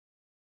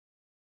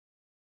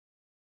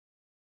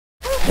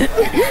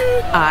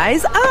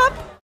Eyes up!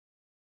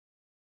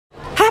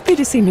 Happy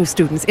to see new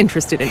students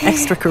interested in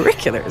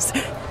extracurriculars.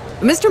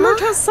 Mr.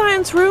 Murtaugh's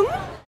science room?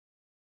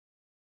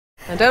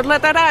 And don't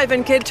let that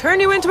Ivan kid turn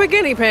you into a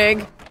guinea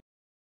pig.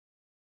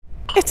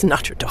 It's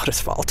not your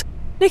daughter's fault.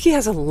 Nicky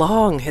has a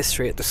long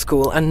history at the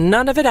school, and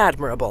none of it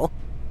admirable.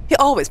 He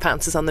always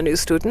pounces on the new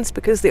students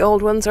because the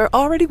old ones are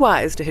already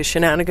wise to his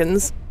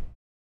shenanigans.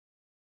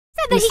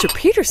 Mr.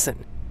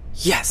 Peterson?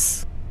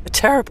 Yes, a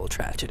terrible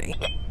tragedy.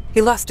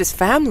 He lost his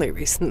family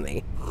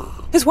recently.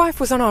 His wife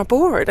was on our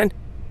board, and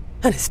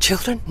his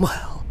children,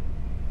 well,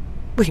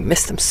 we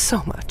miss them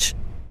so much.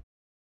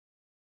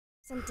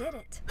 Did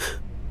it.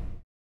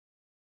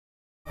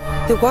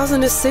 It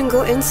wasn't a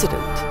single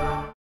incident.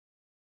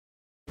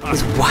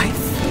 His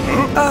wife?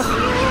 A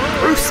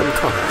gruesome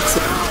car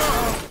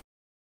accident.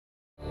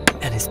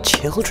 And his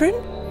children?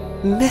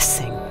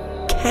 Missing.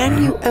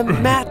 Can you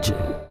imagine?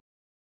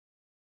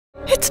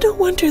 It's no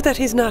wonder that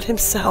he's not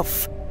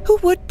himself. Who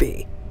would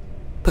be?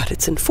 But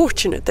it's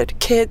unfortunate that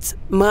kids,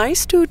 my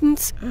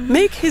students,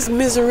 make his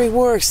misery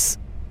worse.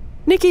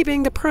 Nicky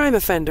being the prime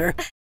offender.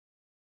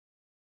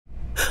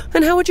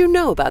 And how would you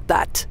know about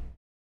that?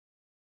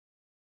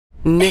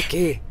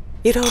 Nicky,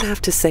 you don't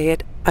have to say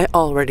it. I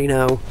already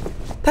know.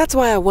 That's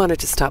why I wanted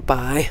to stop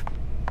by.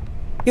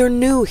 You're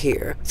new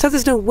here, so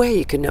there's no way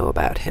you can know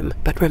about him.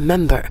 But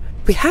remember,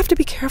 we have to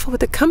be careful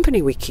with the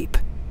company we keep.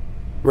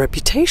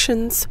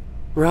 Reputations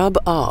rub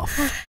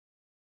off.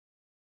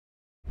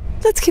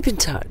 Let's keep in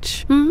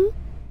touch,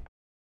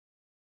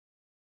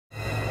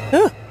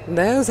 Oh,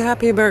 those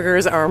happy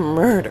burgers are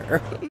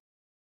murder.